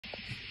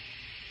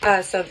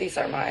So these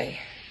are my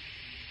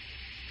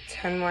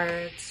 10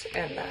 words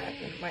and then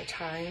my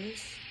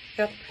times.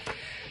 Yep.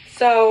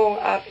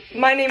 So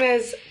my name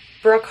is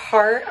Brooke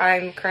Hart.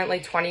 I'm currently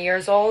 20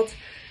 years old.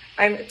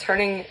 I'm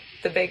turning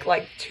the big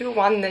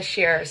 2-1 this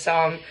year, so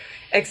I'm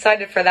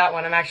excited for that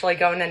one. I'm actually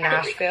going to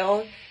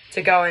Nashville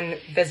to go and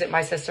visit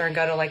my sister and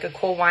go to a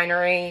cool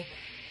winery.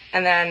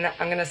 And then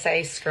I'm going to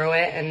say screw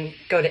it and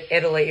go to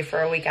Italy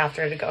for a week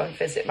after to go and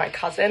visit my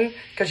cousin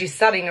because she's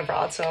studying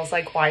abroad. So I was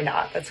like, why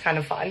not? That's kind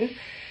of fun.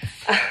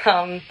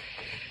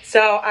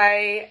 So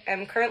I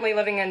am currently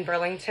living in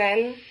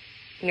Burlington,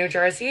 New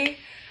Jersey.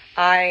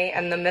 I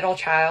am the middle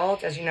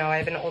child. As you know, I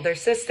have an older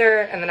sister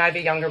and then I have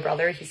a younger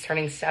brother. He's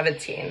turning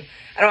 17.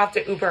 I don't have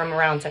to Uber him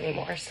around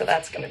anymore, so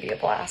that's going to be a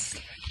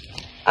blast.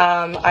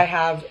 I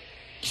have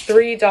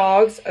 3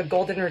 dogs, a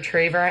golden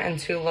retriever, and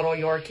 2 little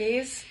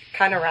Yorkies.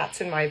 Kind of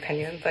rats in my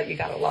opinion, but you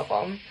gotta love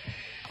them.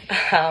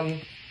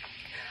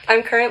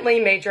 I'm currently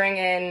majoring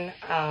in,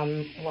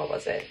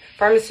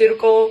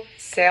 pharmaceutical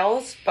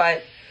sales,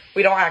 but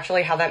we don't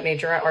actually have that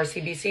major at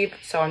RCBC,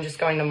 so I'm just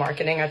going to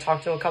marketing. I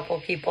talked to a couple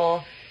of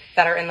people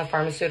that are in the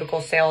pharmaceutical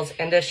sales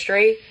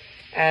industry,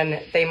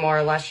 and they more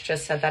or less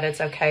just said that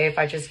it's okay if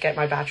I just get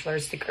my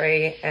bachelor's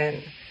degree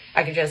and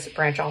I could just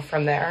branch off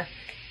from there.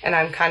 And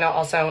I'm kind of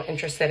also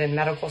interested in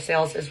medical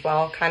sales as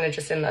well, kind of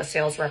just in the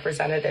sales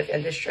representative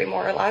industry,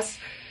 more or less.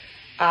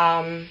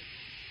 I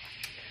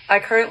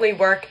currently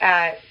work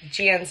at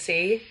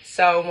GNC.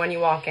 So when you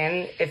walk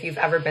in, if you've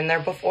ever been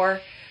there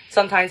before,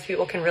 sometimes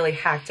people can really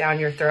hack down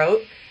your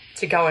throat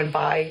to go and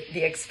buy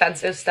the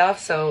expensive stuff.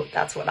 So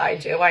that's what I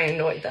do. I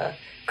annoy the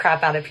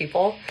crap out of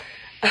people.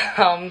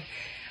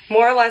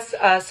 More or less,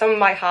 some of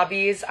my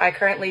hobbies, I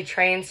currently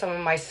train some of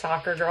my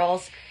soccer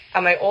girls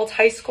at my old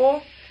high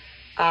school.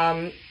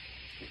 As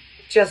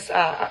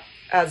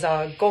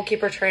a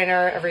goalkeeper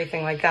trainer,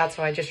 everything like that.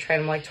 So I just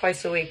train them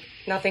twice a week,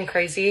 nothing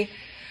crazy.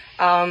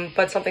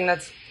 But something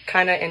that's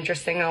kind of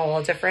interesting and a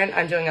little different.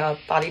 I'm doing a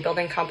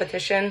bodybuilding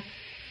competition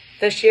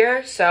this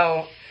year.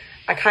 So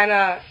I kind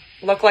of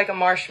look like a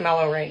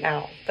marshmallow right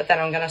now, but then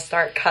I'm going to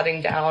start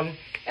cutting down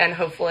and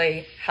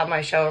hopefully have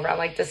my show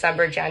around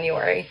December,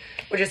 January,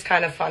 which is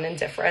kind of fun and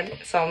different.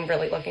 So I'm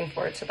really looking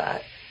forward to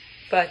that.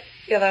 But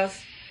yeah, that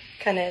was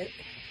kind of it.